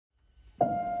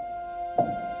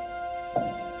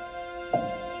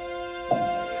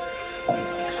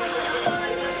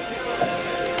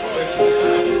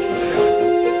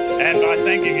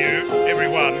thanking you,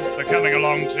 everyone, for coming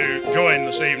along to join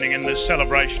this evening in this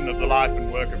celebration of the life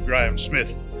and work of Graham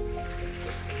Smith.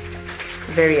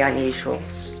 Very unusual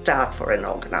start for an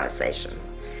organisation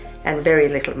and very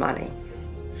little money.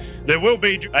 There will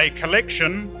be a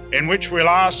collection in which we'll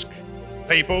ask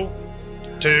people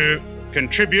to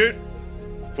contribute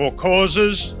for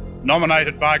causes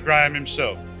nominated by Graham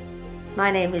himself.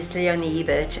 My name is Leonie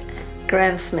Ebert.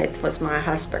 Graham Smith was my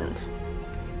husband.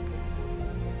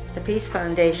 The Peace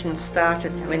Foundation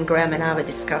started when Graham and I were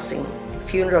discussing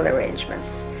funeral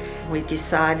arrangements. We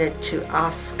decided to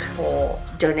ask for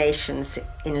donations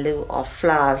in lieu of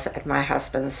flowers at my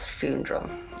husband's funeral,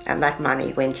 and that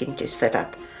money went in to set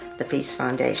up the Peace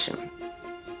Foundation.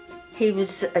 He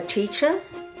was a teacher.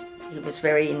 He was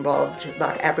very involved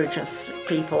about Aboriginal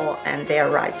people and their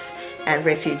rights, and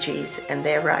refugees and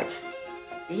their rights.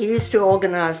 He used to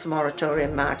organise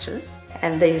moratorium marches,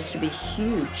 and they used to be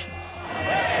huge.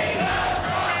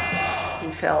 He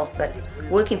felt that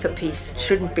working for peace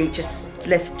shouldn't be just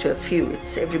left to a few,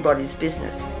 it's everybody's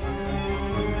business.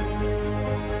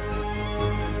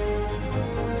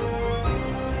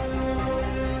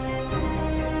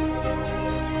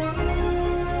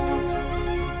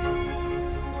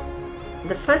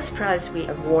 The first prize we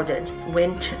awarded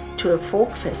went to a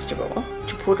folk festival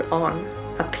to put on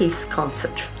a peace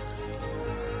concert.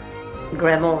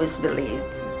 Graham always believed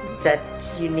that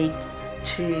you need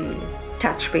to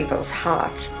touch people's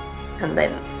heart and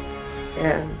then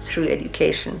through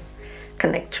education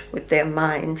connect with their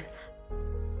mind.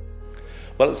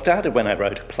 Well, it started when I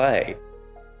wrote a play.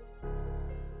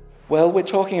 Well, we're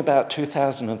talking about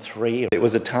 2003. It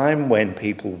was a time when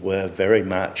people were very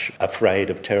much afraid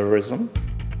of terrorism,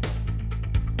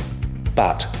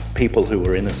 but people who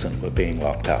were innocent were being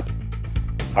locked up.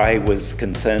 I was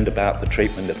concerned about the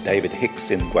treatment of David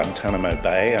Hicks in Guantanamo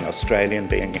Bay, an Australian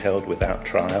being held without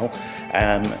trial,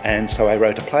 and so I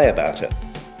wrote a play about it.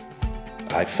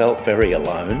 I felt very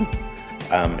alone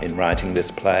in writing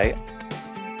this play,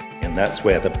 and that's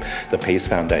where the Peace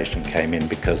Foundation came in,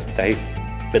 because they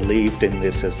believed in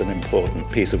this as an important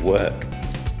piece of work.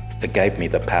 It gave me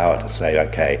the power to say,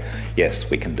 okay, yes,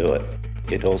 we can do it.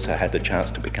 It also had the chance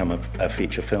to become a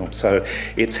feature film. So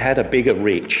it's had a bigger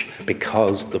reach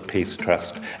because the Peace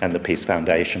Trust and the Peace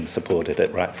Foundation supported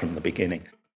it right from the beginning.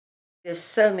 There's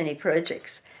so many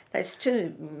projects. There's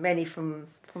too many from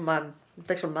my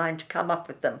little mind to come up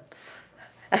with them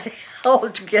all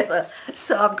together.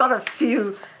 So I've got a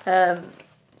few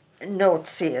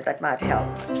notes here that might help.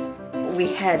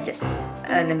 We had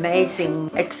an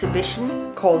amazing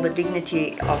exhibition called The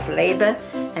Dignity of Labour,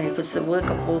 and it was the work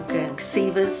of Wolfgang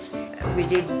Sievers. We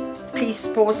did peace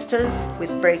posters with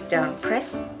Breakdown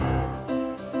Press.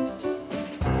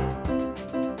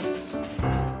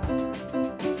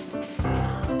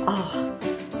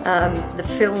 The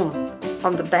film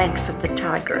On the Banks of the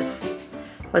Tigris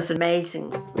was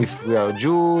amazing. If we are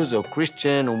Jews or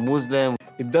Christian or Muslim,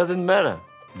 it doesn't matter.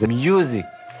 The music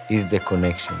is the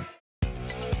connection.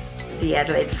 The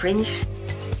Adelaide Fringe.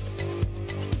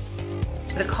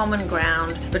 The common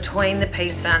ground between the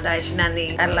Peace Foundation and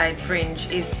the Adelaide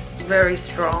Fringe is very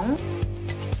strong.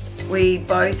 We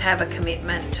both have a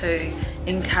commitment to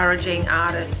encouraging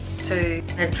artists to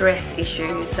address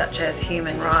issues such as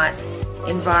human rights,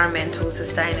 environmental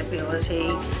sustainability,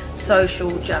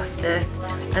 social justice,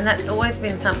 and that's always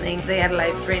been something the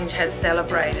Adelaide Fringe has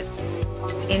celebrated.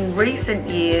 In recent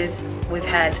years, we've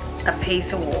had a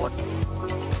Peace Award.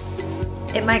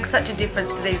 It makes such a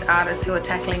difference to these artists who are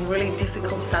tackling really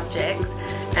difficult subjects,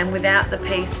 and without the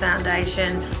Peace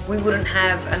Foundation we wouldn't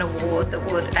have an award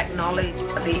that would acknowledge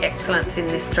the excellence in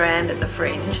this strand at the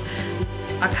Fringe.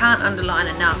 I can't underline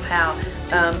enough how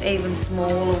even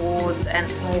small awards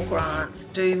and small grants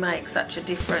do make such a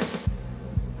difference.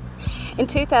 In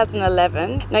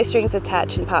 2011, No Strings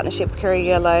Attached in partnership with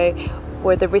Kurrigello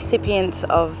were the recipients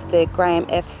of the Graham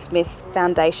F. Smith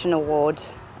Foundation Award.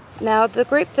 Now, the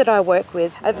group that I work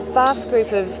with, a vast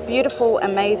group of beautiful,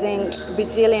 amazing,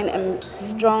 resilient and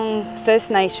strong First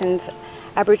Nations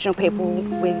Aboriginal people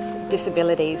with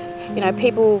disabilities. You know,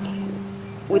 people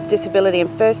with disability and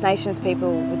First Nations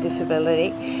people with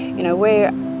disability, you know,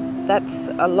 where that's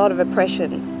a lot of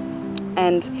oppression.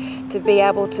 And to be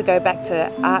able to go back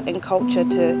to art and culture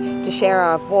to share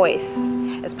our voice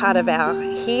as part of our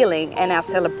healing and our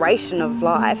celebration of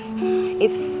life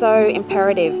is so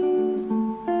imperative.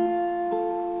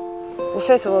 Well,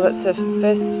 first of all, it's the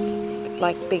first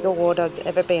big award I've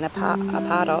ever been a part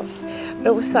of. But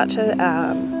it was such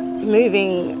a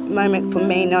moving moment for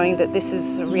me, knowing that this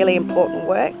is really important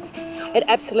work. It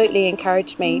absolutely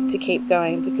encouraged me to keep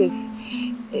going, because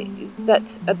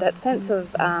that sense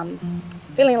of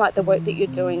feeling like the work that you're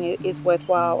doing is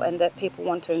worthwhile and that people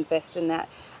want to invest in that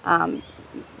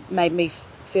made me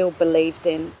feel believed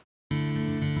in.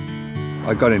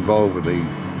 I got involved with the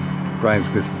Graham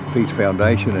Smith Peace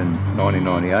Foundation in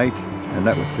 1998, and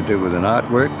that was to do with an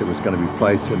artwork that was going to be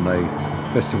placed in the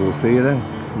Festival Theatre,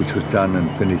 which was done and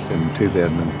finished in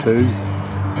 2002,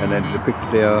 and then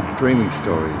depicted our dreaming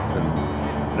stories,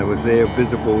 and it was there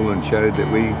visible and showed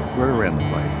that we were around the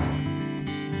place.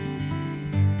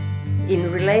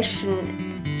 In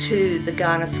relation to the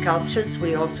Kaurna sculptures,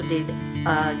 we also did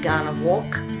a Kaurna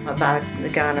walk about the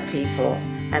Kaurna people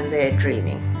and their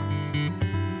dreaming.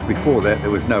 Before that,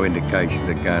 there was no indication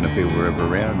that Kaurna people were ever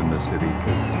around in the city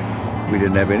because we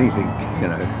didn't have anything,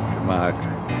 to mark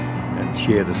and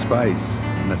share the space,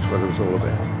 and that's what it was all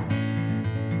about.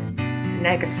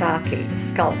 Nagasaki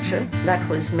sculpture that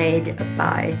was made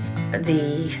by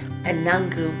the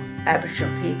Anangu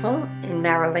Aboriginal people in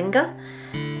Maralinga,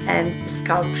 and the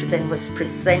sculpture then was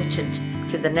presented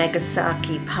to the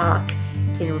Nagasaki Park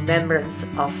in remembrance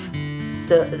of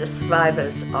the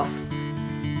survivors of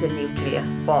the nuclear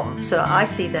bomb. So I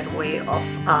see that way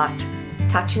of art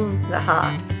touching the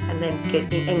heart and then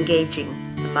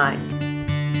engaging the mind.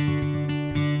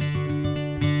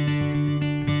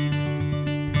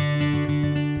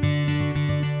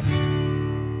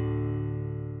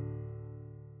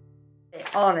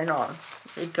 On and on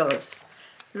it goes.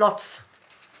 Lots.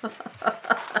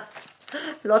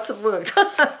 Lots of work.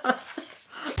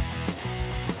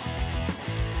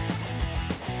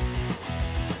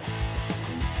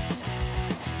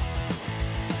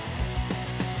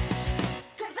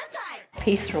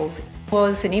 Peace Rules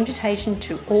was an invitation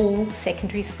to all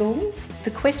secondary schools. The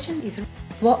question is,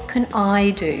 what can I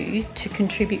do to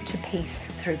contribute to peace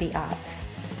through the arts?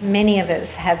 Many of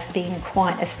us have been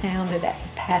quite astounded at the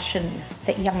passion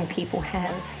that young people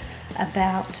have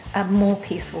about a more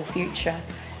peaceful future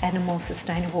and a more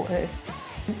sustainable earth.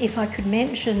 If I could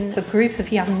mention a group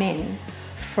of young men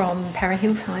from Para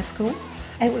Hills High School,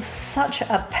 it was such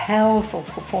a powerful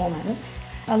performance.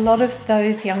 A lot of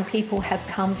those young people have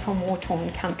come from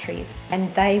war-torn countries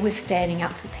and they were standing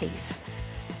up for peace.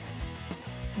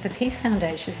 The Peace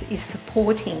Foundation is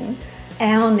supporting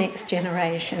our next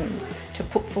generation to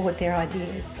put forward their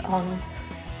ideas on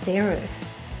their earth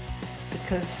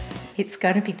because it's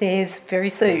going to be theirs very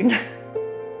soon.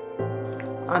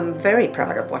 I'm very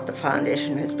proud of what the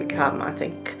foundation has become. I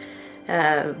think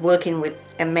working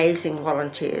with amazing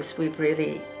volunteers, we've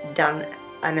really done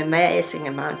an amazing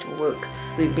amount of work.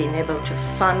 We've been able to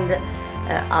fund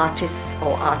artists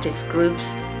or artist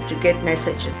groups to get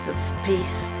messages of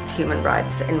peace, human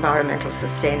rights, environmental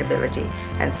sustainability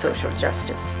and social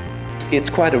justice. It's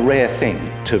quite a rare thing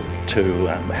to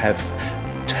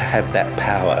have that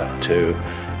power to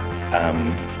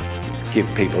give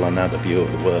people another view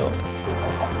of the world.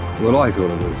 Well, I thought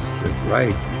it was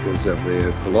great because of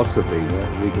their philosophy,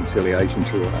 reconciliation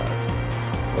through art.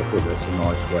 I thought that's a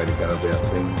nice way to go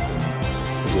about things,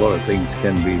 and because a lot of things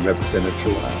can be represented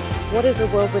through art. What is a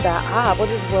world without art? What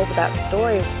is a world without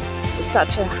story? It's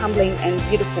such a humbling and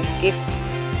beautiful gift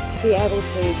to be able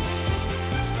to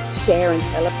share and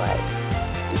celebrate.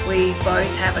 We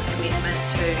both have a commitment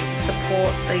to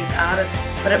support these artists,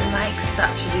 but it makes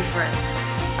such a difference.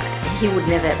 He would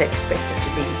never have expected to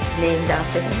be named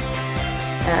after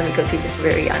him because he was a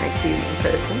very unassuming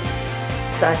person,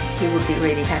 but he would be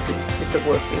really happy with the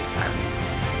work we've done.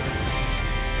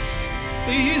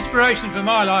 The inspiration for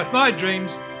my life, my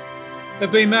dreams,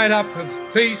 have been made up of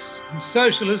peace and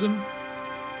socialism,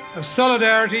 of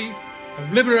solidarity,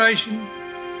 of liberation,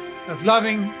 of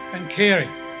loving and caring.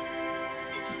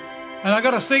 And I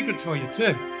got a secret for you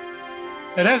too.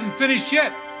 It hasn't finished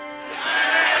yet.